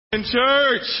In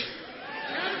church.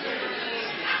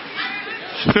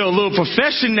 Feel a little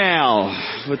profession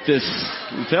now with this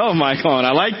tele mic on.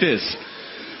 I like this.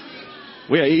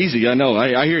 Well, yeah, easy. I know.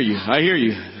 I hear you. I hear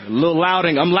you. A little loud.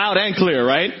 I'm loud and clear,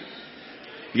 right?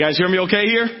 You guys hear me okay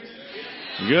here?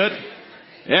 Good.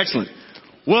 Excellent.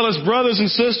 Well, as brothers and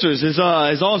sisters,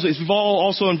 we've all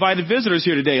also invited visitors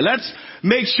here today. Let's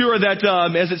make sure that,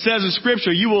 as it says in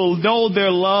Scripture, you will know their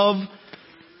love.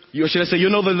 You'll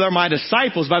know that they're my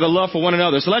disciples by the love for one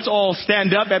another. So let's all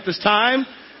stand up at this time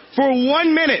for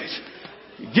 1 minute.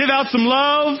 Give out some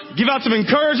love, give out some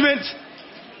encouragement,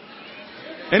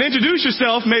 and introduce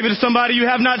yourself maybe to somebody you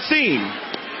have not seen.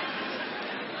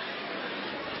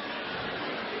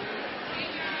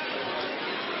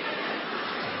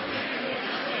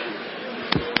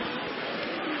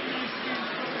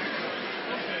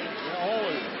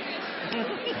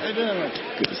 How you doing?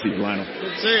 Good to see you, Lionel.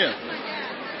 Good to see you.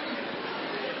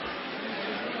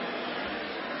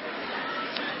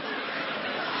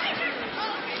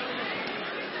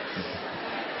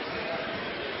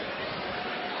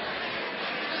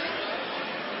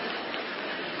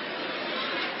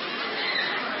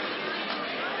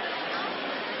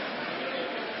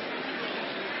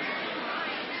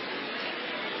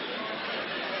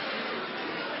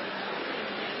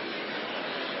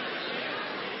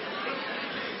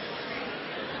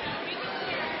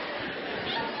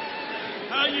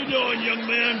 How you doing, young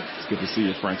man? It's good to see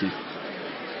you, Frankie.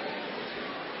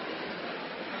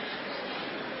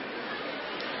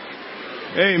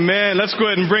 Amen. Let's go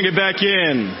ahead and bring it back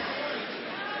in.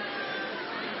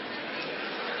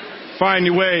 Find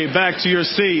your way back to your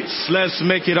seats. Let's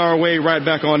make it our way right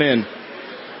back on in.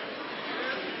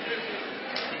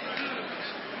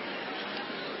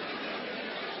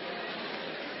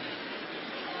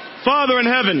 Father in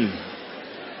heaven,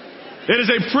 it is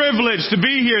a privilege to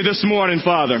be here this morning,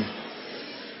 Father.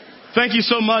 Thank you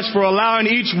so much for allowing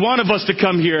each one of us to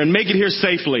come here and make it here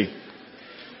safely.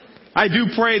 I do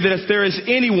pray that if there is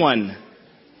anyone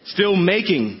still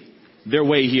making their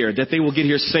way here, that they will get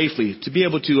here safely to be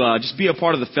able to just be a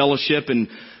part of the fellowship and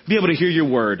be able to hear your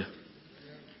word.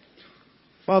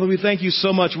 Father, we thank you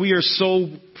so much. We are so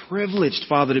privileged,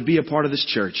 Father, to be a part of this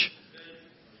church.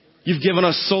 You've given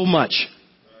us so much.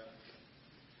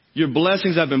 Your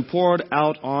blessings have been poured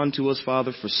out onto us,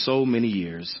 Father, for so many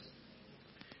years.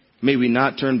 May we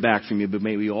not turn back from you, but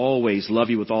may we always love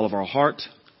you with all of our heart,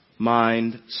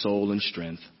 mind, soul, and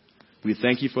strength. We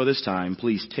thank you for this time.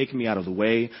 Please take me out of the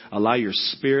way. Allow your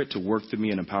Spirit to work through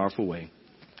me in a powerful way.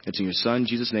 It's in your Son,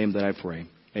 Jesus' name, that I pray.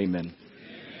 Amen.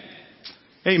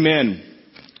 Amen.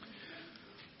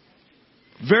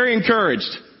 Very encouraged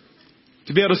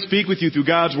to be able to speak with you through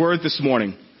God's Word this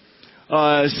morning.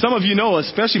 Some of you know,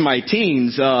 especially my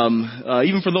teens,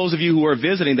 even for those of you who are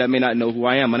visiting that may not know who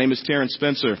I am. My name is Terrence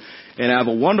Spencer, and I have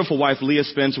a wonderful wife, Leah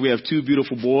Spencer. We have two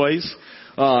beautiful boys,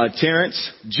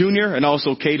 Terrence Jr. and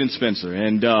also Caden Spencer.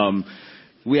 And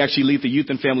we actually lead the youth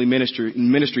and family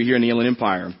ministry here in the Inland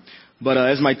Empire. But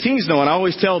as my teens know, and I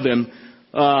always tell them,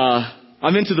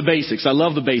 I'm into the basics. I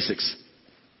love the basics.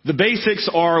 The basics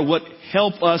are what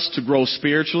help us to grow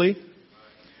spiritually.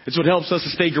 It's what helps us to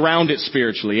stay grounded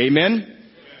spiritually. Amen?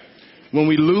 When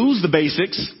we lose the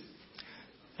basics,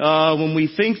 when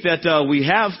we think that we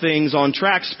have things on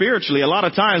track spiritually, a lot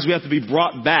of times we have to be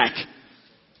brought back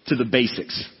to the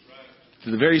basics, to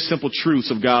the very simple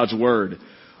truths of God's Word.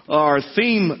 Our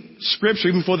theme scripture,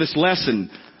 even for this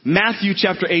lesson, Matthew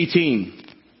chapter 18,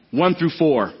 1 through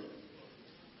 4. It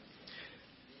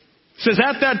says,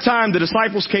 at that time the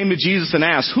disciples came to Jesus and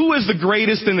asked, who is the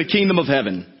greatest in the kingdom of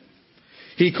heaven?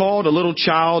 He called a little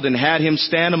child and had him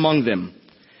stand among them.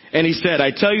 And he said,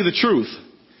 I tell you the truth.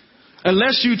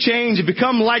 Unless you change and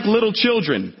become like little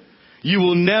children, you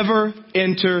will never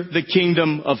enter the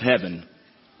kingdom of heaven.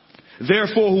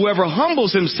 Therefore, whoever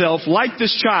humbles himself like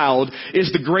this child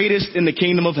is the greatest in the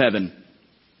kingdom of heaven.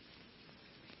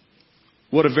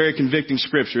 What a very convicting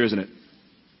scripture, isn't it?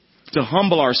 To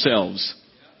humble ourselves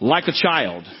like a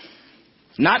child.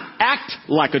 Not act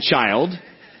like a child.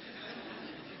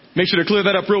 Make sure to clear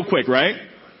that up real quick, right?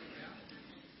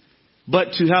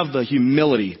 But to have the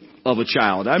humility of a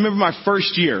child. I remember my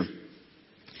first year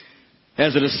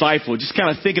as a disciple, just kind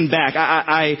of thinking back.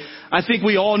 I think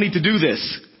we all need to do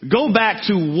this. Go back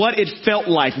to what it felt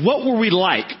like. What were we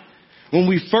like when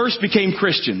we first became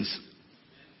Christians?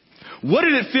 What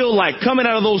did it feel like coming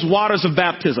out of those waters of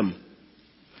baptism?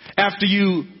 After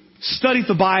you studied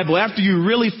the Bible, after you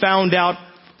really found out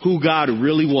who God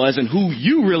really was and who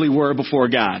you really were before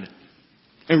God,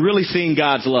 and really seeing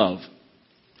God's love.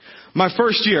 My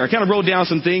first year, I kind of wrote down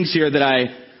some things here that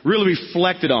I really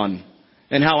reflected on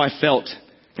and how I felt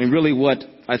and really what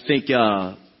I think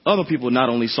other people not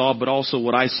only saw, but also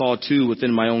what I saw too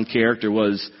within my own character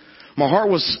was my heart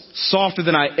was softer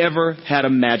than I ever had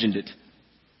imagined it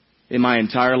in my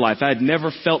entire life. I had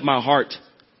never felt my heart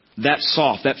that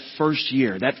soft that first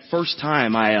year, that first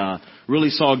time I really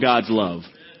saw God's love.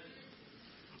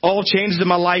 All changes in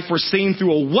my life were seen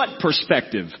through a what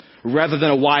perspective rather than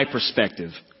a why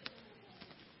perspective.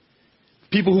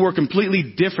 People who were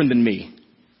completely different than me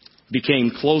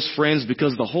became close friends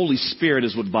because the Holy Spirit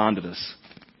is what bonded us.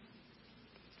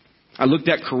 I looked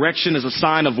at correction as a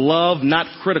sign of love, not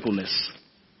criticalness.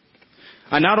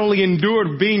 I not only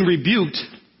endured being rebuked,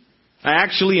 I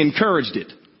actually encouraged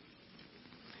it.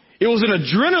 It was an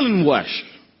adrenaline rush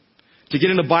to get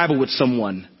in the Bible with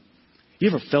someone. You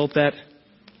ever felt that?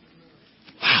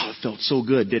 Wow, it felt so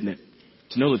good, didn't it?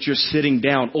 To know that you're sitting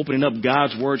down, opening up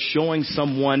God's Word, showing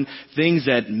someone things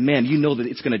that, man, you know that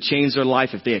it's going to change their life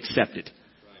if they accept it.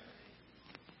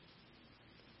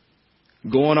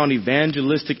 Going on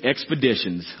evangelistic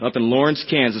expeditions up in Lawrence,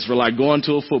 Kansas were like going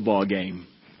to a football game.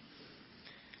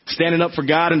 Standing up for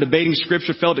God and debating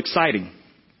Scripture felt exciting.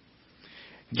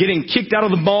 Getting kicked out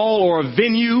of the mall or a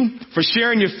venue for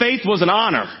sharing your faith was an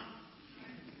honor.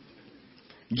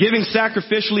 Giving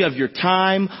sacrificially of your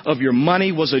time, of your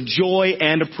money was a joy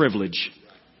and a privilege.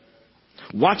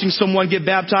 Watching someone get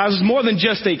baptized was more than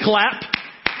just a clap.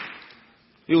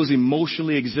 It was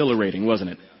emotionally exhilarating,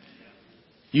 wasn't it?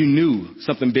 You knew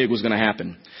something big was going to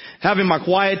happen. Having my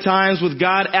quiet times with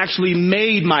God actually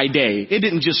made my day. It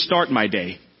didn't just start my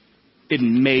day. It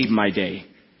made my day.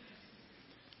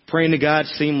 Praying to God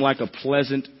seemed like a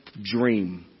pleasant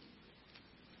dream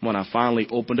when I finally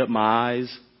opened up my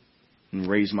eyes and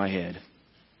raised my head.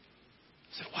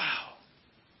 I said, wow,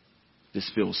 this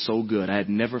feels so good. I had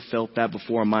never felt that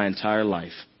before in my entire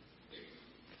life.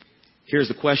 Here's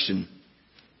the question.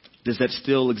 Does that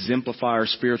still exemplify our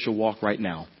spiritual walk right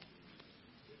now?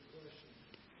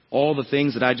 All the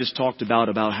things that I just talked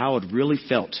about how it really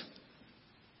felt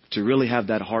to really have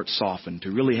that heart softened,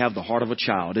 to really have the heart of a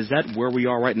child. Is that where we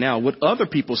are right now? What other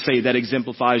people say that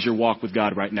exemplifies your walk with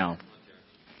God right now?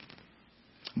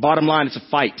 Bottom line, it's a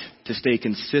fight to stay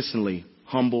consistently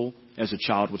humble as a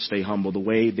child would stay humble, the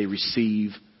way they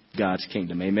receive God's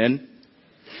kingdom. Amen?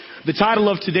 The title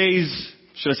of today's,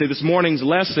 should I say this morning's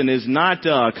lesson is not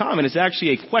a comment, it's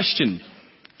actually a question.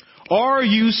 Are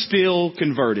you still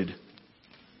converted?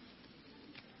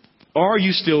 Are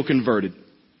you still converted?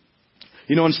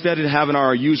 You know, instead of having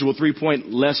our usual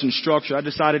 3-point lesson structure, I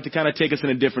decided to kind of take us in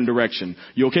a different direction.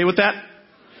 You okay with that?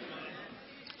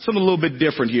 Something a little bit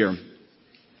different here.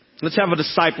 Let's have a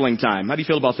discipling time. How do you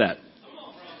feel about that?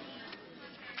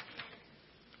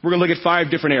 We're going to look at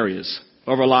 5 different areas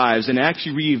of our lives and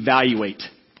actually reevaluate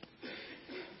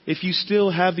if you still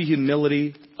have the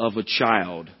humility of a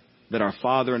child that our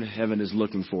Father in heaven is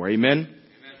looking for. Amen?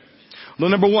 Well,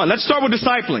 number 1, let's start with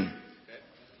discipling.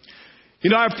 You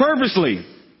know, I purposely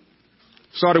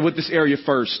started with this area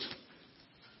first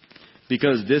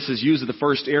because this is usually the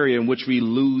first area in which we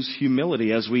lose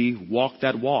humility as we walk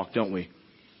that walk, don't we?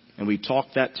 And we talk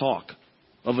that talk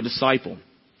of a disciple.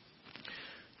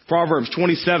 Proverbs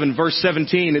 27, verse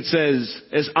 17, it says,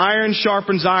 as iron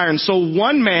sharpens iron, so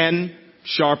one man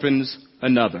sharpens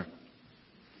another.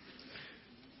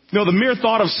 You know, the mere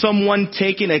thought of someone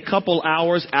taking a couple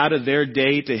hours out of their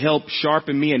day to help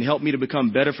sharpen me and help me to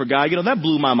become better for God, you know, that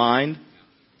blew my mind.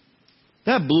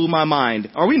 That blew my mind.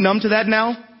 Are we numb to that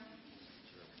now?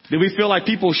 Do we feel like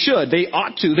people should? They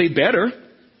ought to. They better.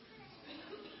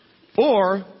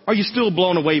 Or are you still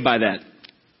blown away by that?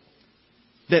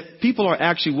 That people are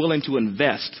actually willing to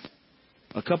invest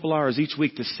a couple hours each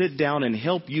week to sit down and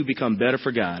help you become better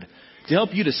for God. To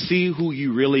help you to see who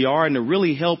you really are and to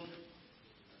really help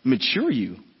mature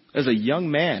you as a young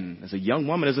man, as a young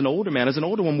woman, as an older man, as an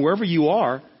older woman, wherever you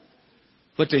are,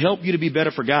 but to help you to be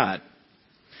better for God.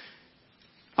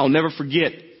 I'll never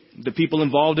forget the people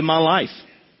involved in my life.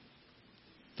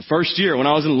 The first year when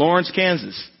I was in Lawrence,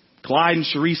 Kansas, Clyde and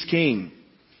Sharice King,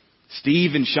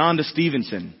 Steve and Shonda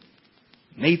Stevenson,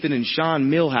 Nathan and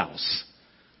Sean Millhouse.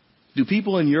 Do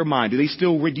people in your mind, do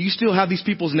you still have these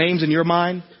people's names in your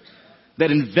mind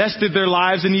that invested their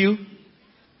lives in you?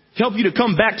 Help you to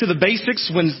come back to the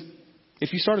basics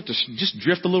if you started to just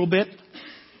drift a little bit,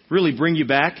 really bring you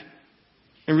back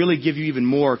and really give you even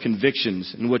more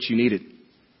convictions in what you needed.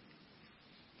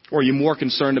 Or are you more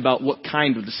concerned about what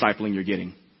kind of discipling you're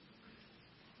getting?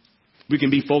 We can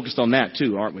be focused on that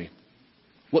too, aren't we?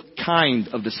 What kind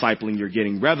of discipling you're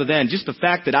getting rather than just the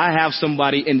fact that I have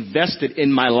somebody invested in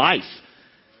my life.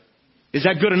 Is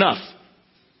that good enough?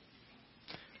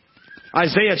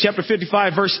 Isaiah chapter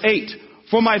 55 verse 8.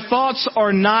 For my thoughts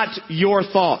are not your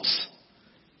thoughts,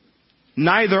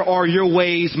 Neither are your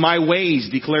ways my ways,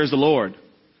 declares the Lord.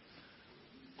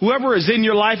 Whoever is in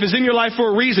your life for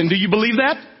a reason. Do you believe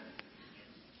that?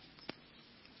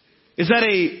 Is that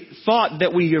a thought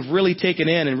that we have really taken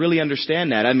in and really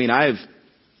understand that? I mean, I've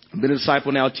been a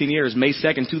disciple now 10 years. May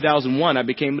 2nd, 2001, I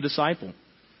became a disciple.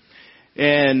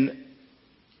 And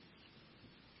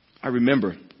I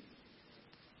remember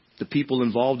the people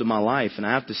involved in my life, and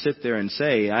I have to sit there and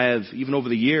say, even over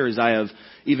the years, I have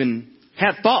even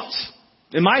had thoughts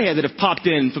in my head that have popped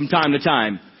in from time to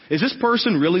time. Is this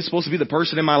person really supposed to be the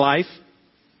person in my life?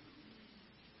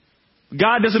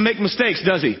 God doesn't make mistakes,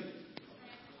 does he?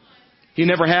 He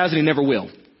never has and he never will.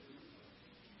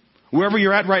 Wherever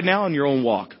you're at right now in your own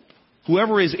walk,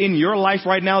 whoever is in your life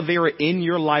right now, they are in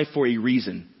your life for a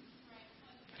reason.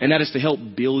 And that is to help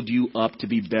build you up to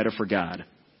be better for God.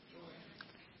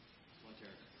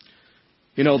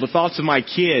 You know, the thoughts of my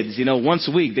kids, once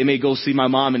a week they may go see my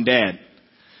mom and dad.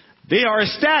 They are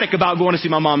ecstatic about going to see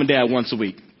my mom and dad once a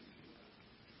week.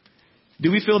 Do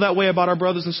we feel that way about our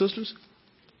brothers and sisters?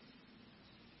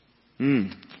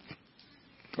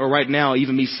 Or right now,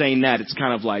 even me saying that, it's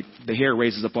kind of like the hair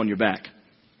raises up on your back.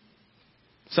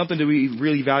 Something that we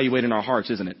really evaluate in our hearts,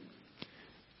 isn't it?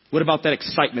 What about that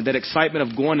excitement? That excitement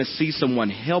of going to see someone,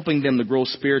 helping them to grow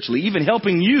spiritually, even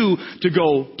helping you to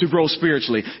grow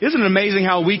spiritually. Isn't it amazing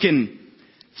how we can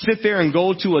sit there and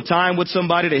go to a time with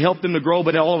somebody to help them to grow,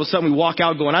 but all of a sudden we walk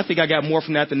out going, I think I got more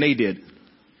from that than they did.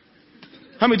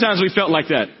 How many times have we felt like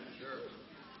that?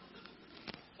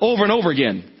 Over and over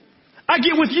again. I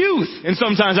get with youth, and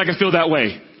sometimes I can feel that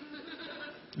way.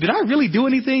 Did I really do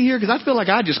anything here? Because I feel like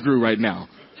I just grew right now.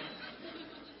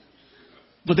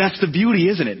 But that's the beauty,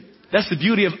 isn't it? That's the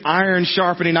beauty of iron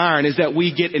sharpening iron, is that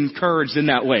we get encouraged in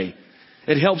that way.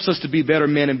 It helps us to be better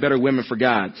men and better women for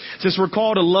God. Since we're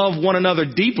called to love one another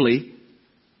deeply,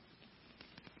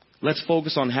 let's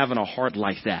focus on having a heart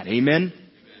like that. Amen?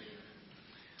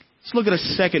 Let's look at a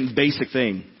second basic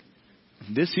thing.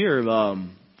 This here,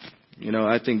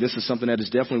 I think this is something that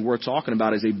is definitely worth talking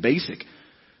about as a basic,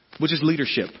 which is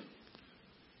leadership.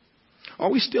 Are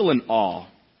we still in awe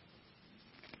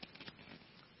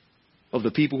of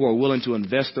the people who are willing to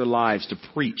invest their lives to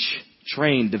preach,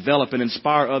 train, develop, and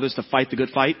inspire others to fight the good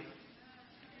fight?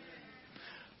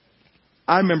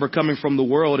 I remember coming from the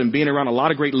world and being around a lot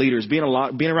of great leaders, being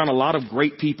around a lot of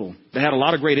great people that had a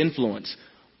lot of great influence.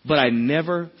 But I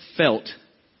never felt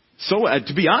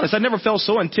to be honest, I never felt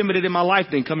so intimidated in my life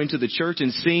than coming to the church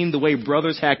and seeing the way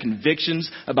brothers had convictions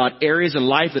about areas in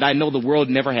life that I know the world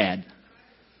never had.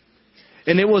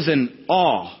 And it was an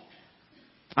awe.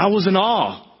 I was in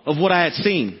awe of what I had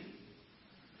seen.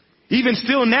 Even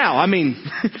still now,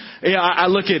 I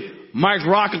look at Mike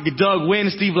Rock, Doug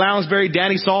Wynn, Steve Lounsbury,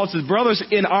 Danny Saltz, his brothers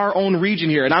in our own region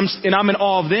here, and I'm in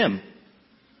awe of them.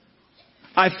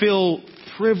 I feel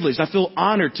privileged. I feel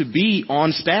honored to be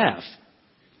on staff.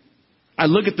 I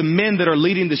look at the men that are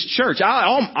leading this church. I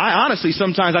honestly,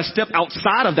 sometimes I step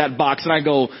outside of that box and I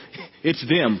go, it's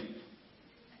them.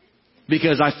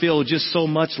 Because I feel just so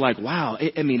much like, wow,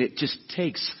 it just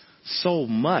takes so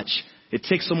much. It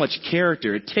takes so much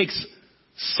character. It takes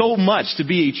so much to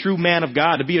be a true man of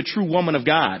God, to be a true woman of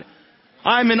God.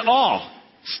 I'm in awe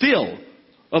still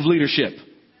of leadership.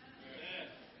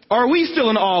 Are we still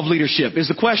in awe of leadership is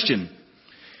the question.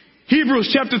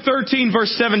 Hebrews chapter 13,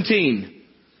 verse 17.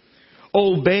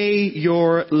 Obey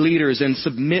your leaders and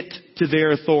submit to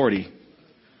their authority.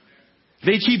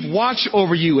 They keep watch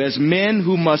over you as men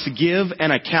who must give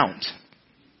an account.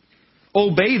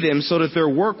 Obey them so that their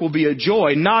work will be a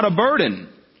joy, not a burden,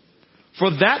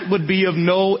 for that would be of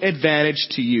no advantage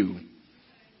to you.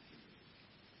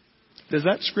 Does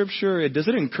that scripture, does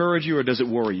it encourage you or does it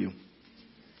worry you?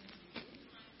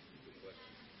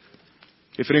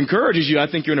 If it encourages you, I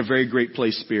think you're in a very great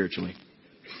place spiritually.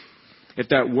 If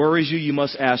that worries you, you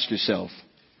must ask yourself,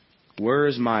 where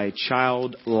is my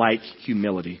childlike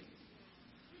humility?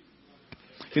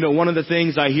 One of the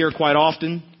things I hear quite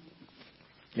often,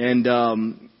 and,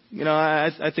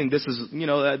 I think this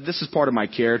is part of my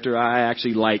character. I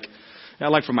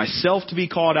like for myself to be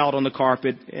called out on the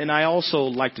carpet, and I also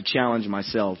like to challenge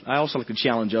myself. I also like to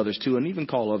challenge others too, and even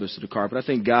call others to the carpet. I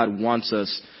think God wants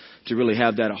us to really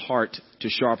have that heart to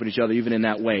sharpen each other, even in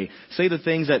that way. Say the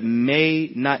things that may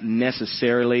not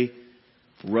necessarily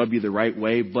rub you the right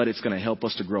way, but it's going to help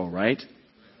us to grow, right?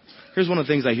 Here's one of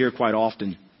the things I hear quite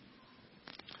often.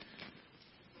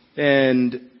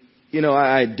 And,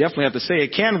 I definitely have to say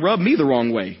it can rub me the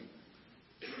wrong way.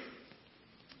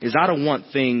 Is I don't want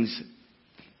things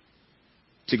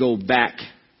to go back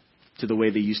to the way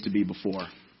they used to be before.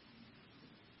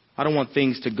 I don't want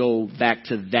things to go back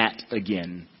to that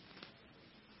again.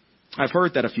 I've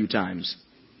heard that a few times.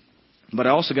 But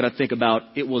I also got to think about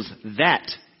it was that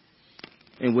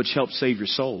in which helped save your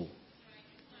soul.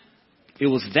 It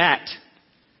was that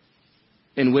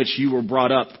in which you were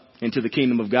brought up into the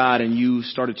kingdom of God and you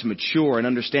started to mature and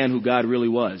understand who God really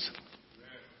was.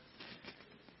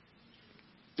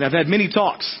 And I've had many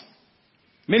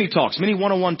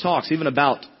one-on-one talks, even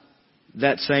about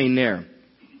that saying there.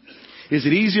 Is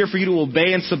it easier for you to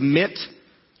obey and submit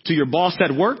to your boss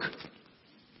at work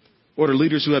or to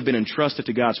leaders who have been entrusted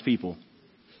to God's people?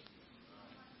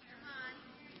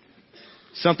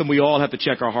 Something we all have to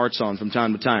check our hearts on from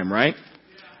time to time, right?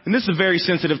 And this is a very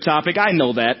sensitive topic. I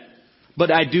know that. But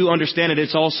I do understand it.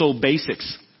 It's also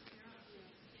basics.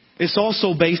 It's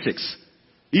also basics.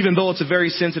 Even though it's a very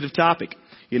sensitive topic.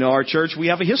 You know, our church, we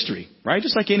have a history, right?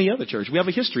 Just like any other church. We have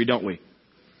a history, don't we?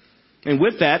 And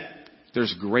with that,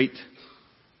 there's great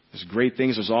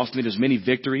things. There's many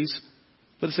victories.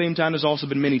 But at the same time, there's also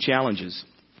been many challenges.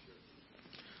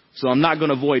 So I'm not going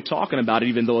to avoid talking about it,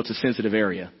 even though it's a sensitive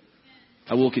area.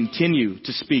 I will continue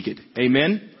to speak it.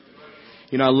 Amen?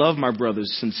 You know, I love my brothers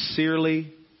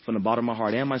sincerely from the bottom of my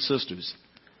heart, and my sisters.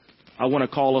 I want to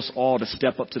call us all to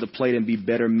step up to the plate and be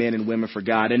better men and women for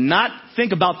God. And not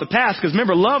think about the past, because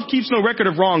remember, love keeps no record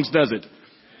of wrongs, does it?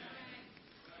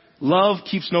 Love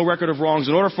keeps no record of wrongs.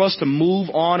 In order for us to move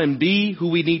on and be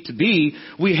who we need to be,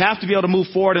 we have to be able to move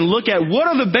forward and look at what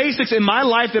are the basics in my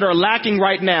life that are lacking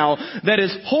right now that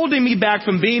is holding me back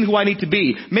from being who I need to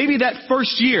be. Maybe that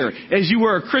first year as you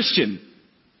were a Christian.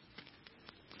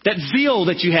 That zeal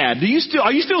that you had.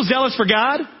 Are you still zealous for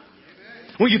God?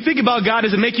 When you think about God,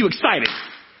 does it make you excited?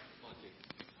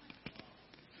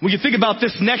 When you think about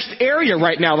this next area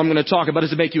right now that I'm going to talk about,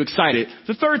 does it make you excited?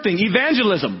 The third thing,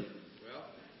 evangelism.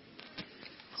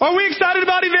 Are we excited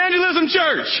about evangelism,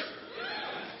 church?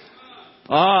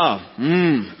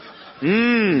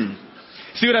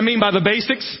 See what I mean by the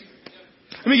basics?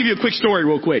 Let me give you a quick story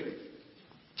real quick.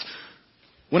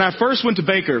 When I first went to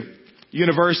Baker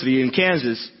University in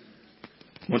Kansas,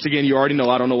 once again, you already know,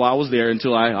 I don't know why I was there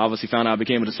until I obviously found out I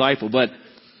became a disciple, but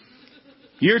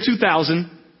year 2000,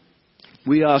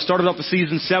 we started off the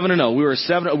season 7-0. We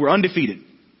were undefeated.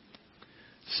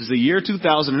 This is the year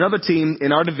 2000. Another team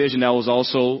in our division that was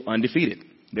also undefeated.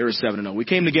 They were 7-0. We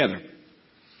came together.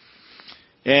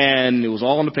 And it was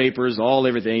all in the papers, all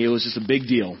everything. It was just a big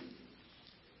deal.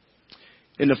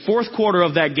 In the fourth quarter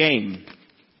of that game,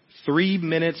 3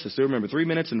 minutes, I still remember, 3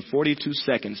 minutes and 42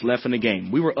 seconds left in the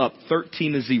game. We were up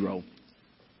 13-0.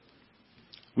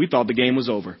 We thought the game was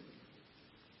over.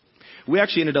 We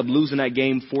actually ended up losing that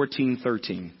game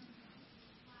 14-13.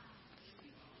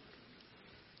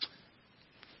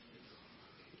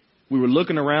 We were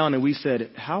looking around and we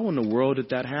said, how in the world did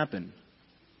that happen?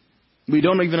 We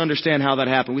don't even understand how that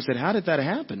happened. We said, how did that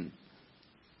happen?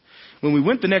 When we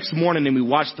went the next morning and we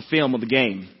watched the film of the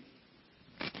game,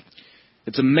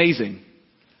 it's amazing.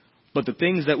 But the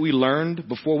things that we learned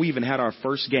before we even had our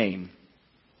first game,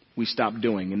 we stopped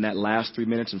doing in that last 3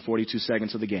 minutes and 42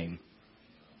 seconds of the game.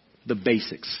 The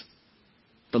basics.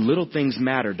 The little things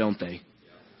matter, don't they?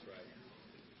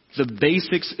 The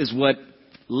basics is what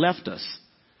left us.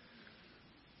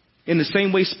 In the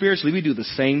same way spiritually, we do the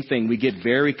same thing. We get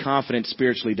very confident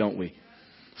spiritually, don't we?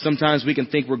 Sometimes we can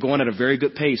think we're going at a very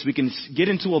good pace. We can get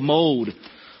into a mode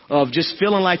of just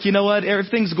feeling like, you know what,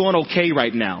 everything's going okay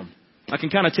right now. I can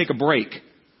kind of take a break.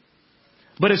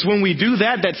 But it's when we do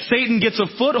that Satan gets a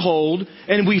foothold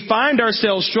and we find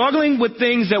ourselves struggling with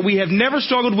things that we have never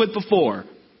struggled with before.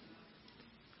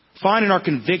 Finding our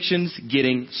convictions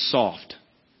getting soft.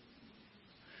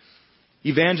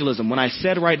 Evangelism. When I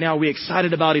said right now we're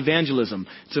excited about evangelism,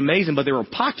 it's amazing, but there are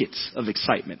pockets of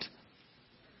excitement.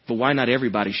 But why not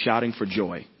everybody shouting for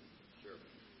joy?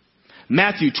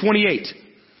 Matthew 28,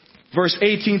 verse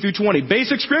 18 through 20.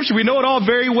 Basic scripture. We know it all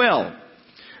very well.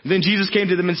 Then Jesus came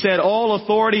to them and said, all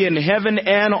authority in heaven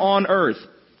and on earth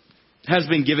has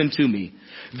been given to me.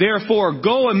 Therefore,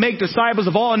 go and make disciples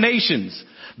of all nations,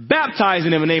 baptizing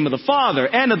them in the name of the Father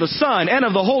and of the Son and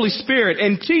of the Holy Spirit,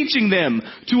 and teaching them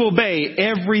to obey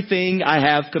everything I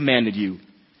have commanded you.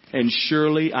 And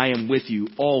surely I am with you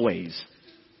always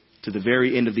to the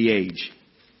very end of the age.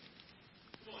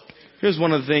 Here's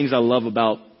one of the things I love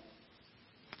about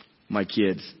my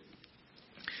kids.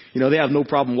 You know, they have no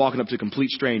problem walking up to complete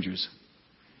strangers,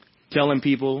 telling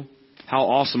people how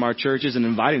awesome our church is and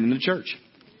inviting them to church.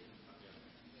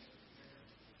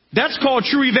 That's called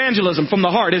true evangelism from the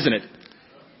heart, isn't it?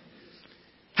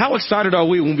 How excited are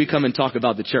we when we come and talk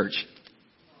about the church?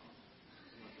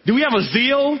 Do we have a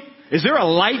zeal? Is there a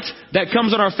light that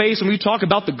comes on our face when we talk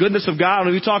about the goodness of God,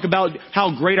 when we talk about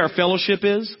how great our fellowship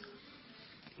is?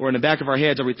 Or in the back of our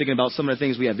heads, are we thinking about some of the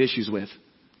things we have issues with?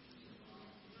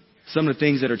 Some of the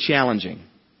things that are challenging.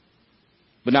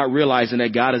 But not realizing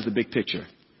that God is the big picture.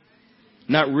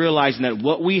 Not realizing that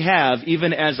what we have,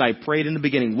 even as I prayed in the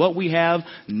beginning, what we have,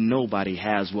 nobody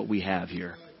has what we have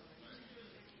here.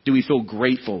 Do we feel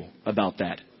grateful about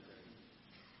that?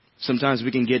 Sometimes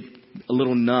we can get a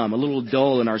little numb, a little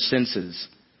dull in our senses.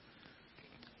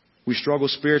 We struggle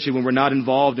spiritually when we're not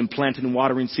involved in planting and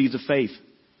watering seeds of faith.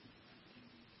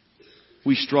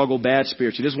 We struggle bad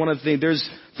spiritually. This is one of the things. There's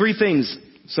 3 things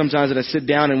sometimes that I sit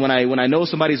down and when I know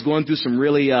somebody's going through some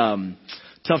really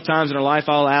tough times in their life,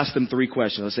 I'll ask them 3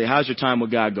 questions. I'll say, how's your time with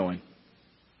God going?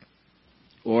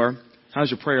 Or,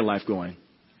 how's your prayer life going?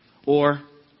 Or,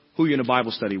 who are you in a Bible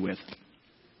study with?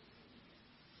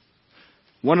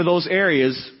 One of those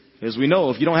areas, as we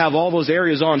know, if you don't have all those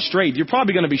areas on straight, you're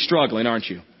probably going to be struggling, aren't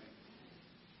you?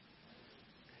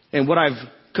 And what I've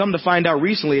come to find out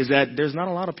recently is that there's not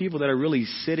a lot of people that are really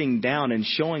sitting down and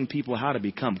showing people how to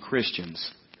become Christians.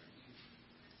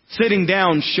 Sitting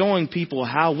down, showing people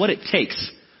what it takes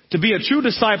to be a true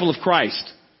disciple of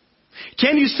Christ.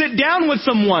 Can you sit down with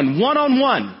someone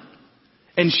one-on-one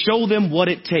and show them what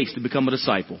it takes to become a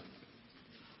disciple?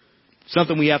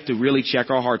 Something we have to really check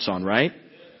our hearts on, right?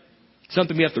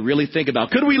 Something we have to really think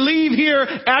about. Could we leave here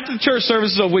after the church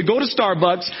services or we go to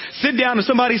Starbucks, sit down and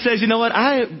somebody says, you know what,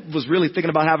 I was really thinking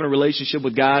about having a relationship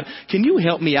with God. Can you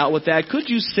help me out with that? Could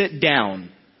you sit down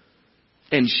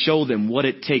and show them what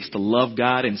it takes to love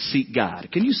God and seek God?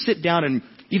 Can you sit down and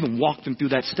even walk them through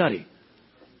that study?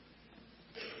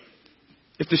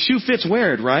 If the shoe fits,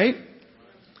 wear it, right?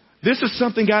 This is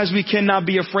something, guys, we cannot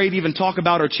be afraid to even talk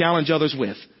about or challenge others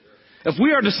with. If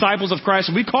we are disciples of Christ,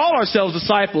 and we call ourselves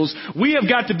disciples, we have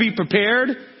got to be prepared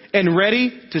and ready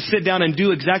to sit down and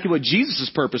do exactly what Jesus'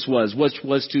 purpose was, which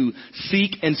was to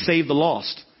seek and save the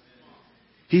lost.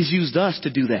 He's used us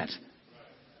to do that.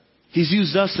 He's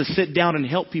used us to sit down and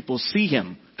help people see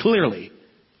Him clearly.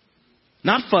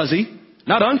 Not fuzzy,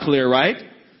 not unclear, right?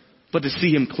 But to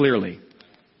see Him clearly.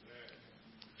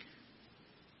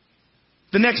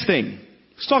 The next thing,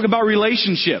 let's talk about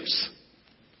relationships.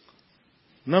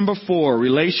 Number 4,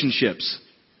 relationships.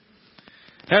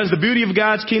 Has the beauty of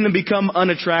God's kingdom become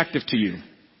unattractive to you?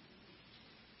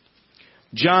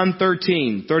 John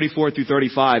 13:34 through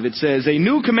 35, it says, a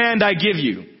new command I give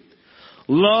you.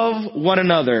 Love one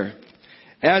another.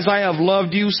 As I have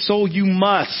loved you, so you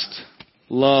must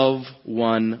love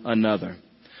one another.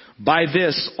 By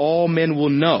this, all men will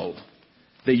know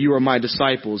that you are my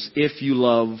disciples if you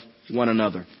love one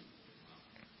another.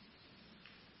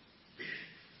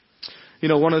 You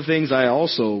know, one of the things I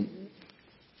also,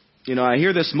 I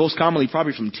hear this most commonly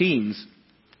probably from teens,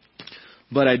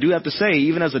 but I do have to say,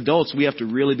 even as adults, we have to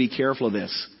really be careful of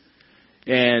this.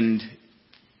 And,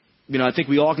 I think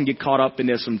we all can get caught up in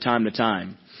this from time to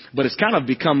time. But it's kind of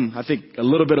become, I think, a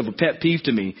little bit of a pet peeve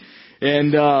to me.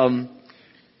 And,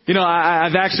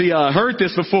 I've actually heard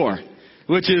this before,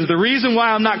 which is the reason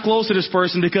why I'm not close to this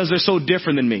person because they're so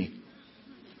different than me.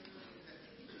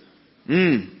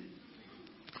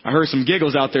 I heard some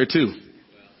giggles out there too.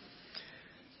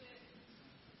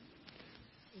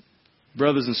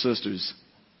 Brothers and sisters,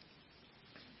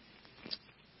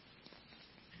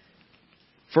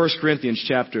 1 Corinthians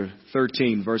chapter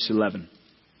 13, verse 11.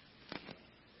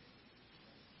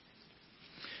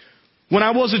 When I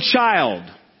was a child,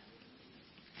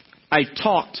 I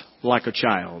talked like a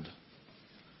child.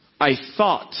 I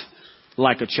thought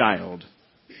like a child.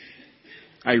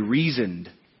 I reasoned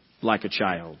like a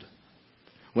child.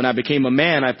 When I became a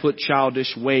man, I put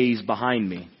childish ways behind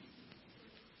me.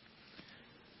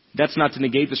 That's not to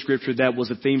negate the scripture. That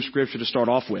was a theme scripture to start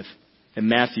off with in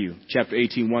Matthew chapter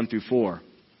 18, 1 through 4.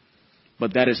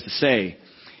 But that is to say,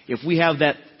 if we have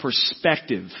that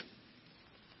perspective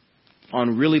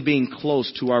on really being close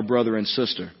to our brother and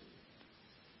sister,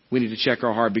 we need to check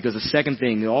our heart. Because the second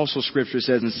thing, also scripture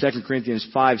says in 2 Corinthians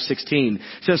 5:16,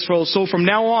 says, so from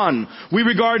now on, we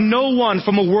regard no one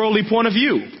from a worldly point of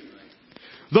view.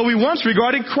 Though we once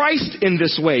regarded Christ in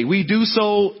this way, we do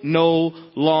so no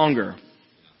longer.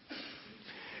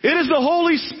 It is the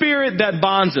Holy Spirit that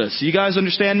bonds us. You guys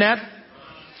understand that?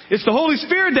 It's the Holy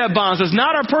Spirit that bonds us,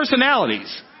 not our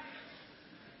personalities.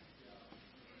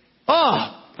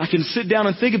 I can sit down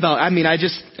and think about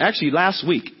it. Last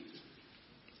week,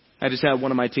 I just had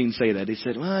one of my teens say that. They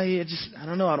said, I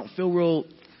don't know, I don't feel real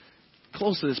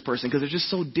close to this person because they're just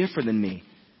so different than me.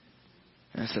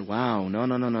 And I said, wow,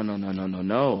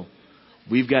 no.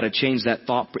 We've got to change that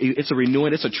thought. It's a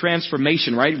renewing, it's a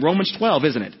transformation, right? Romans 12,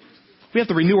 isn't it? We have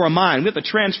to renew our mind. We have to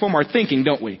transform our thinking,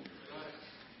 don't we?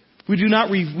 We do not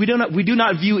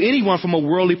view anyone from a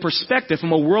worldly perspective,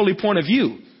 from a worldly point of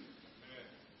view.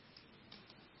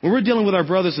 When we're dealing with our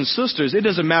brothers and sisters, it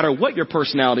doesn't matter what your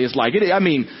personality is like.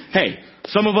 Hey,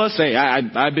 some of us,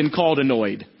 I've been called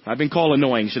annoyed. I've been called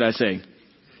annoying, should I say.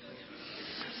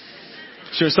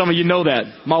 Sure, some of you know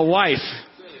that. My wife,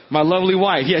 my lovely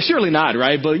wife. Yeah, surely not,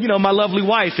 right? But, my lovely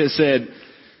wife has said,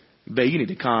 babe, you need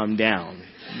to calm down.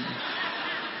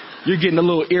 You're getting a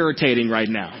little irritating right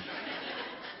now.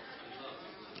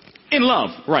 In love.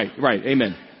 Right.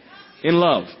 Amen. In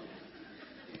love.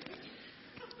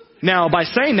 Now, by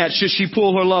saying that, should she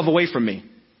pull her love away from me?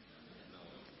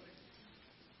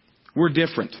 We're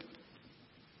different.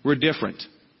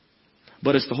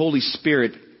 But it's the Holy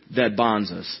Spirit that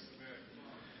bonds us.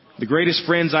 The greatest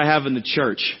friends I have in the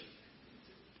church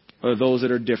are those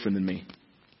that are different than me.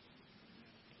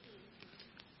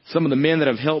 Some of the men that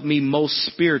have helped me most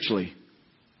spiritually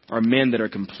are men that are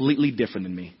completely different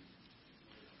than me.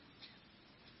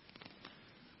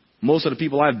 Most of the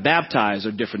people I've baptized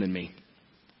are different than me.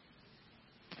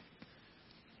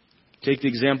 Take the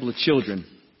example of children.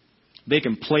 They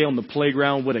can play on the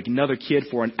playground with another kid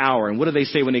for an hour. And what do they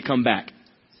say when they come back?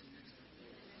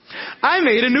 I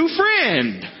made a new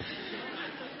friend.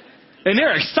 And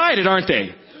they're excited, aren't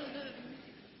they?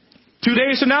 2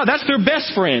 days from now, that's their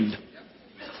best friend.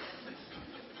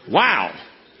 Wow.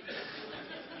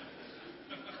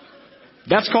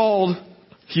 That's called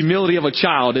humility of a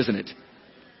child, isn't it?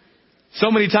 So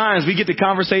many times we get to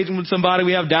conversation with somebody,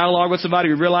 we have dialogue with somebody,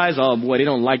 we realize, oh boy, they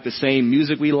don't like the same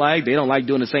music we like, they don't like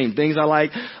doing the same things I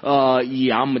like.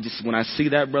 When I see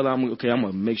that brother, I'm going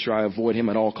to make sure I avoid him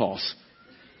at all costs.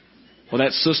 Well,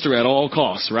 that sister at all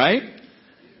costs, right?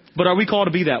 But are we called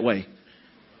to be that way?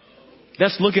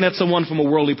 That's looking at someone from a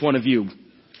worldly point of view.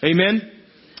 Amen?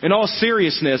 In all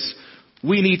seriousness,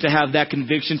 we need to have that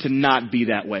conviction to not be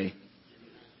that way.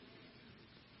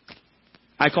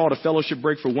 I called a fellowship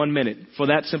break for 1 minute for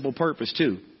that simple purpose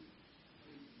too.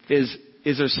 Is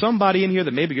there somebody in here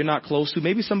that maybe you're not close to?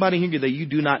 Maybe somebody in here that you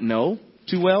do not know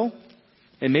too well?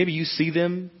 And maybe you see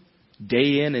them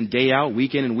day in and day out,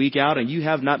 week in and week out, and you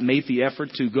have not made the effort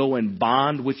to go and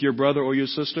bond with your brother or your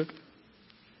sister?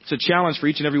 It's a challenge for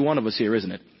each and every one of us here,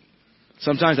 isn't it?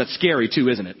 Sometimes that's scary too,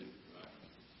 isn't it?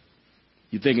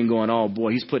 You're thinking going, oh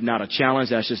boy, he's putting out a challenge.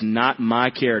 That's just not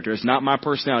my character. It's not my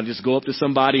personality. Just go up to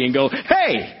somebody and go,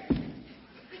 hey!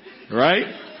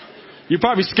 Right? You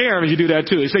probably scare him if you do that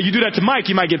too. So you do that to Mike,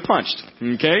 you might get punched.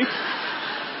 Okay?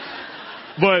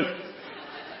 But,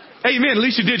 hey man, at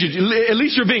least you did. At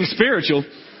least you're being spiritual.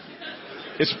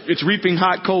 It's reaping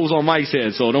hot coals on Mike's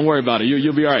head, so don't worry about it.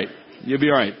 You'll be all right. You'll be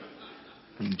all right.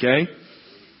 Okay?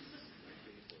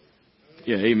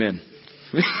 Yeah, amen.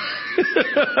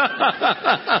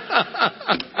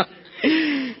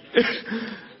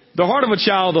 The heart of a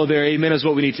child, though, there, amen, is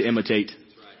what we need to imitate.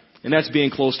 And that's being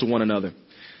close to one another.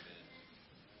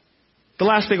 The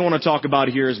last thing I want to talk about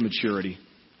here is maturity.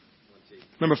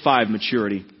 Number 5,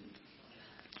 maturity.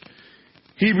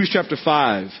 Hebrews chapter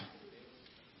 5.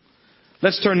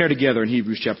 Let's turn there together in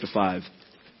Hebrews chapter 5.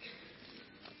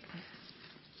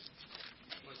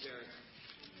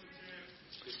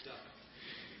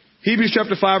 Hebrews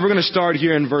chapter 5, we're going to start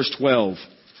here in verse 12.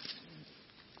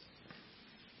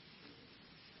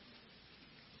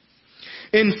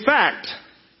 In fact,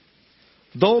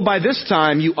 though by this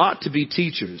time you ought to be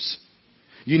teachers,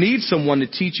 you need someone to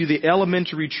teach you the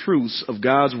elementary truths of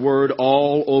God's word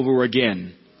all over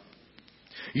again.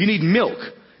 You need milk,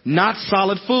 not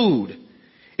solid food.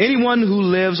 Anyone who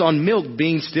lives on milk,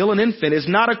 being still an infant, is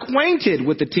not acquainted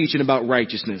with the teaching about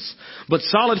righteousness. But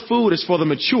solid food is for the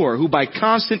mature, who by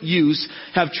constant use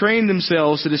have trained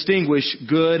themselves to distinguish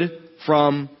good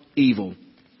from evil.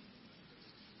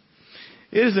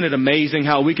 Isn't it amazing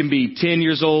how we can be 10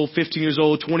 years old, 15 years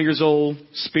old, 20 years old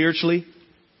spiritually?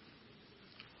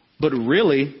 But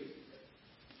really,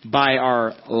 by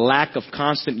our lack of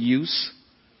constant use,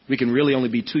 we can really only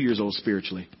be 2 years old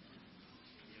spiritually.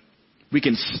 We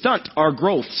can stunt our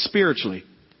growth spiritually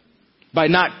by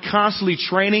not constantly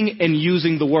training and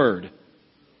using the word.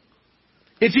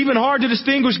 It's even hard to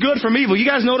distinguish good from evil. You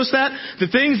guys notice that? The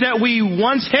things that we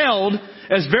once held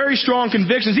as very strong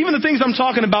convictions, even the things I'm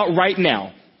talking about right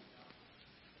now,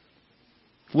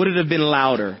 would it have been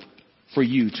louder for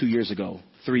you 2 years ago,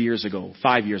 3 years ago,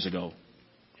 5 years ago?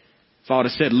 If I would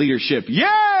have said leadership,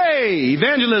 yay!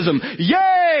 Evangelism,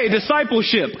 yay!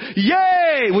 Discipleship,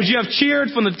 yay! Would you have cheered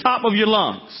from the top of your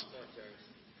lungs?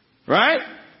 Right?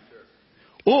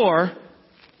 Or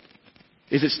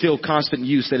is it still constant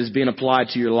use that is being applied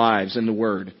to your lives and the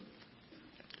word?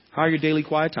 How are your daily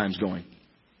quiet times going?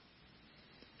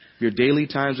 Your daily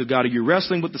times with God. Are you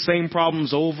wrestling with the same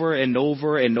problems over and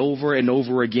over and over and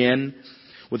over again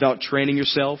without training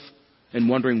yourself and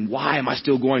wondering, why am I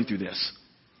still going through this?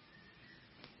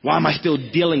 Why am I still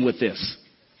dealing with this?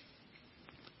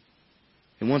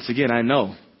 And once again, I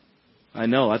know.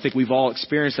 I think we've all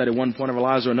experienced that at one point of our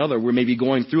lives or another. We're maybe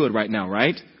going through it right now,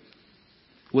 right?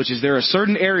 Which is there are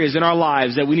certain areas in our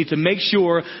lives that we need to make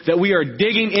sure that we are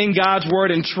digging in God's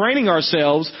Word and training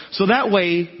ourselves so that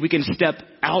way we can step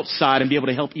outside and be able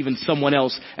to help even someone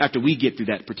else after we get through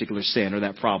that particular sin or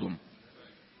that problem.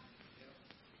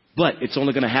 But it's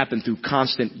only going to happen through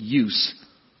constant use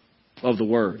of the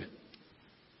Word.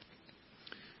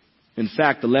 In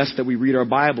fact, the less that we read our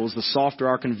Bibles, the softer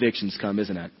our convictions come,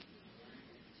 isn't it?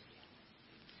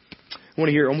 I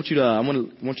want you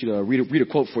to read a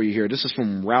quote for you here. This is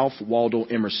from Ralph Waldo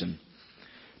Emerson.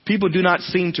 People do not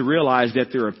seem to realize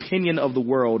that their opinion of the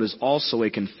world is also a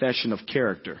confession of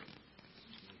character.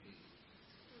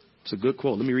 It's a good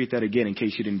quote. Let me read that again in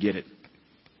case you didn't get it.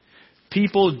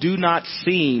 People do not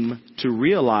seem to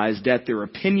realize that their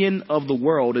opinion of the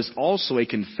world is also a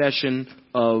confession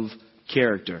of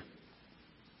character.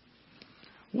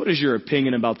 What is your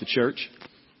opinion about the church?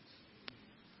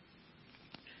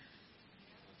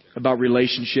 About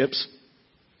relationships,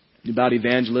 about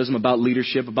evangelism, about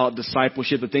leadership, about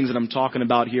discipleship, the things that I'm talking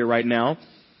about here right now.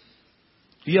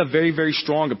 Do you have very, very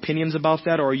strong opinions about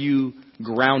that, or are you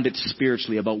grounded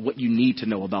spiritually about what you need to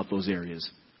know about those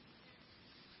areas?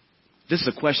 This is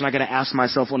a question I got to ask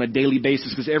myself on a daily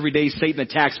basis because every day Satan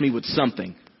attacks me with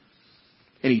something.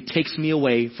 And he takes me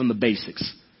away from the basics.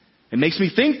 It makes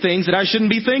me think things that I shouldn't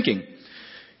be thinking.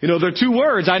 You know, there are two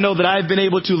words I know that I've been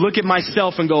able to look at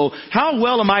myself and go, how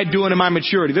well am I doing in my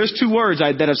maturity? There's two words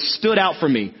that have stood out for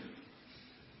me.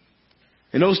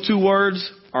 And those two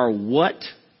words are what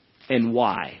and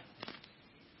why.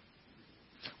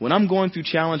 When I'm going through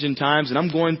challenging times and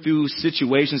I'm going through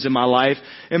situations in my life,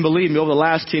 and believe me, over the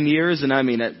last 10 years, and I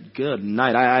mean, good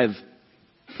night, I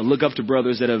look up to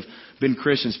brothers that have been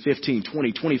Christians 15,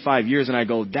 20, 25 years, and I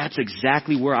go, that's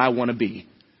exactly where I want to be.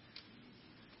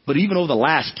 But even over the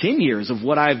last 10 years of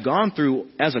what I've gone through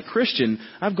as a Christian,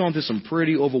 I've gone through some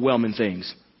pretty overwhelming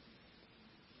things.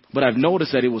 But I've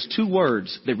noticed that it was two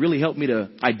words that really helped me to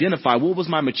identify what was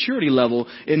my maturity level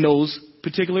in those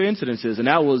particular incidences. And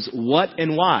that was what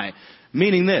and why.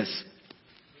 Meaning this.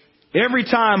 Every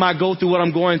time I go through what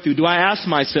I'm going through, do I ask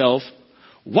myself,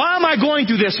 why am I going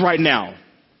through this right now?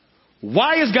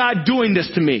 Why is God doing this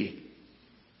to me?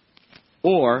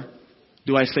 Or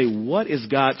do I say, what is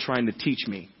God trying to teach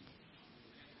me?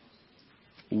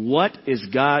 What is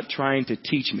God trying to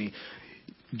teach me?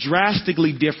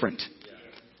 Drastically different.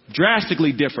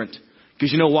 Drastically different.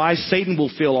 Because you know why? Satan will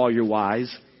fill all your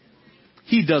whys.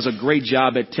 He does a great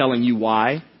job at telling you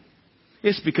why.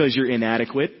 It's because you're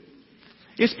inadequate.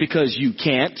 It's because you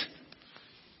can't.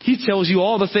 He tells you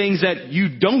all the things that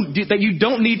you don't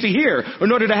need to hear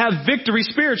in order to have victory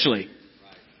spiritually.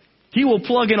 He will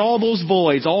plug in all those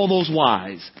voids, all those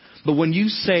whys. But when you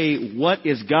say, what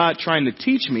is God trying to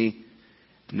teach me?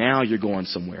 Now you're going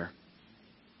somewhere.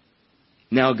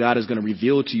 Now God is going to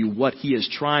reveal to you what He is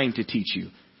trying to teach you.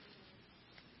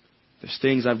 There's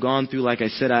things I've gone through. Like I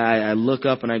said, I look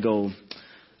up and I go,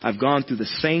 I've gone through the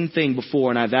same thing before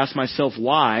and I've asked myself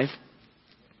why.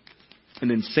 And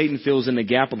then Satan fills in the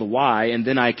gap of the why. And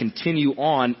then I continue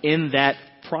on in that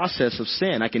process of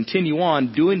sin. I continue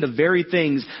on doing the very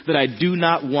things that I do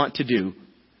not want to do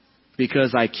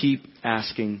because I keep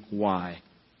asking why.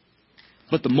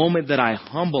 But the moment that I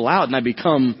humble out and I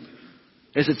become,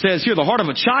 as it says here, the heart of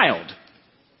a child,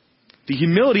 the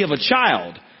humility of a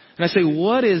child, and I say,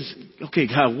 okay,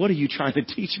 God, what are you trying to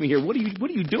teach me here? What are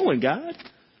you doing, God?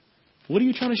 What are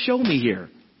you trying to show me here?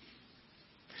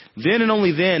 Then and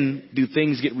only then do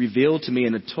things get revealed to me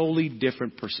in a totally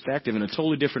different perspective, in a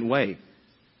totally different way.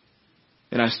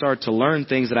 And I start to learn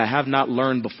things that I have not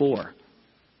learned before.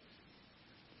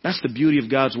 That's the beauty of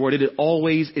God's Word.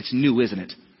 It's new, isn't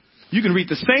it? You can read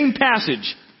the same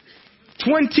passage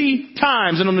 20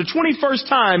 times, and on the 21st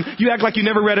time, you act like you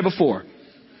never read it before.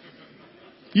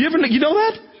 You know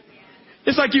that?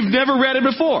 It's like you've never read it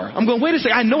before. I'm going, wait a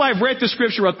second, I know I've read the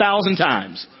Scripture 1,000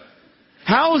 times.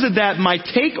 How is it that my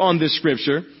take on this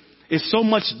Scripture is so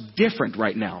much different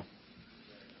right now?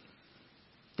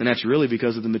 And that's really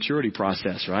because of the maturity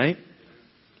process, right?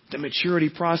 The maturity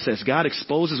process. God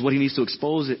exposes what He needs to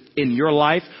expose in your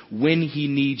life when He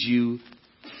needs you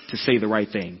to say the right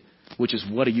thing, which is,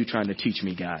 what are you trying to teach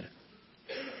me, God?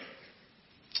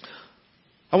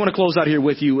 I want to close out here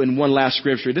with you in one last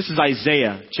scripture. This is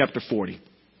Isaiah chapter 40.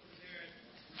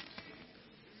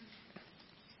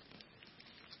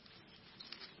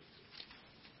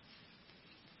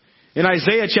 In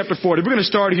Isaiah chapter 40, we're going to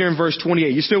start here in verse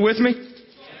 28. You still with me?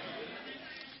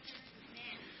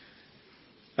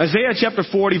 Isaiah chapter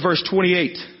 40, verse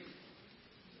 28.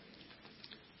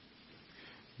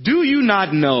 Do you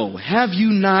not know? Have you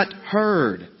not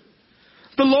heard?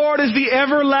 The Lord is the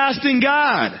everlasting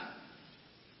God,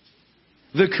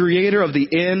 the creator of the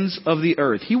ends of the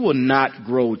earth. He will not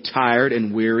grow tired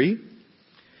and weary,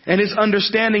 and his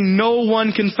understanding no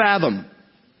one can fathom.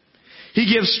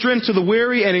 He gives strength to the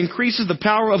weary and increases the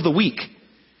power of the weak.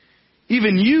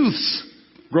 Even youths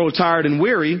grow tired and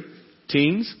weary,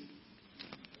 teens,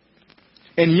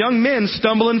 and young men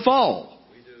stumble and fall.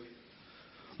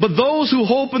 But those who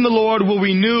hope in the Lord will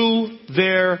renew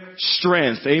their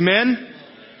strength. Amen?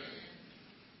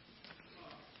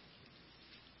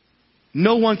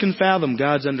 No one can fathom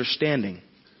God's understanding.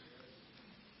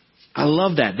 I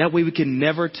love that. That way we can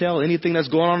never tell anything that's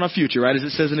going on in our future, right? As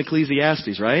it says in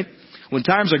Ecclesiastes, right? When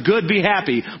times are good, be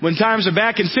happy. When times are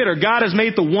bad, consider God has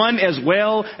made the one as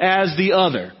well as the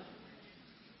other.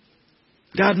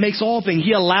 God makes all things.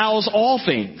 He allows all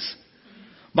things.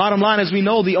 Bottom line, as we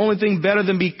know, the only thing better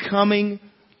than becoming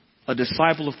a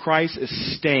disciple of Christ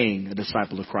is staying a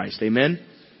disciple of Christ. Amen?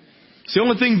 It's the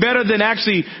only thing better than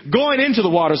actually going into the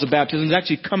waters of baptism is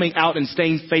actually coming out and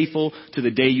staying faithful to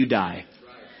the day you die.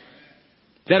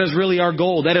 That is really our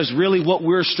goal. That is really what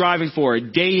we're striving for,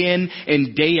 day in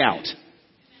and day out.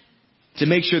 To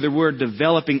make sure that we're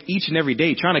developing each and every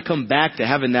day, trying to come back to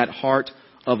having that heart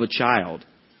of a child.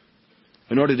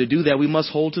 In order to do that, we must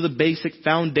hold to the basic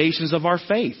foundations of our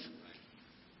faith.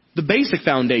 The basic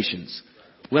foundations.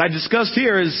 What I discussed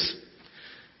here is,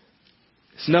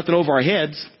 it's nothing over our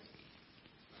heads.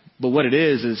 But what it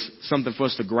is something for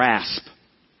us to grasp.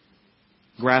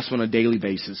 Grasp on a daily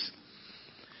basis.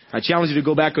 I challenge you to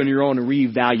go back on your own and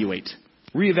reevaluate.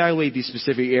 Reevaluate these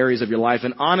specific areas of your life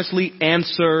and honestly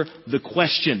answer the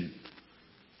question.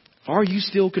 Are you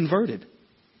still converted?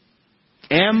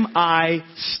 Am I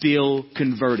still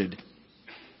converted?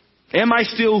 Am I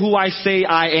still who I say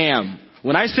I am?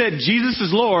 When I said Jesus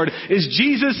is Lord, is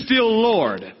Jesus still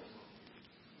Lord?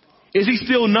 Is he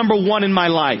still number one in my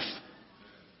life?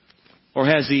 Or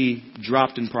has he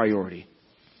dropped in priority?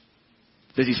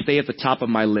 Does he stay at the top of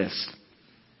my list?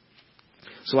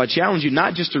 So I challenge you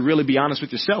not just to really be honest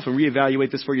with yourself and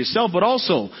reevaluate this for yourself, but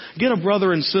also get a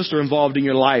brother and sister involved in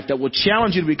your life that will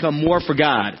challenge you to become more for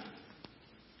God.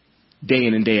 Day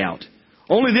in and day out.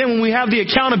 Only then, when we have the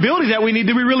accountability that we need,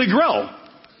 do we really grow.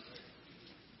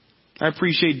 I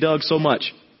appreciate Doug so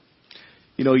much.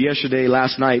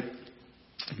 Last night,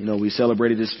 we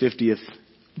celebrated his 50th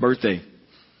birthday.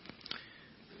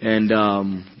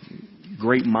 And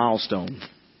great milestone.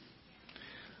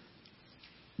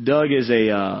 Doug is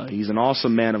he's an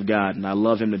awesome man of God, and I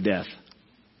love him to death.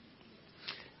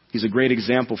 He's a great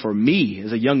example for me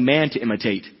as a young man to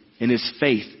imitate in his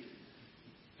faith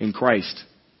in Christ.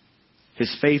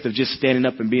 His faith of just standing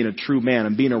up and being a true man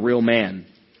and being a real man.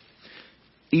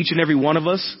 Each and every one of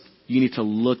us, you need to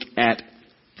look at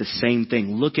the same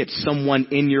thing. Look at someone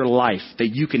in your life that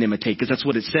you can imitate, because that's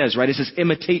what it says, right? It says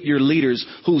imitate your leaders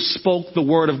who spoke the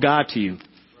word of God to you.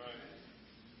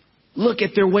 Look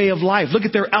at their way of life. Look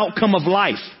at their outcome of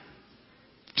life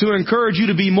to encourage you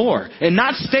to be more and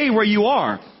not stay where you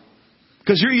are,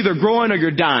 because you're either growing or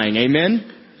you're dying.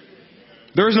 Amen?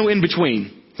 There is no in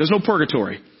between. There's no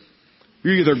purgatory.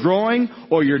 You're either growing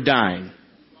or you're dying.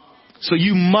 So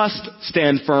you must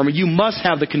stand firm. You must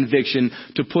have the conviction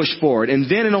to push forward. And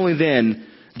then and only then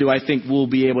do I think we'll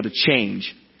be able to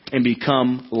change and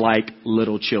become like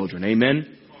little children.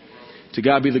 Amen? To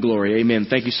God be the glory. Amen.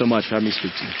 Thank you so much for having me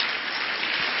speak to you.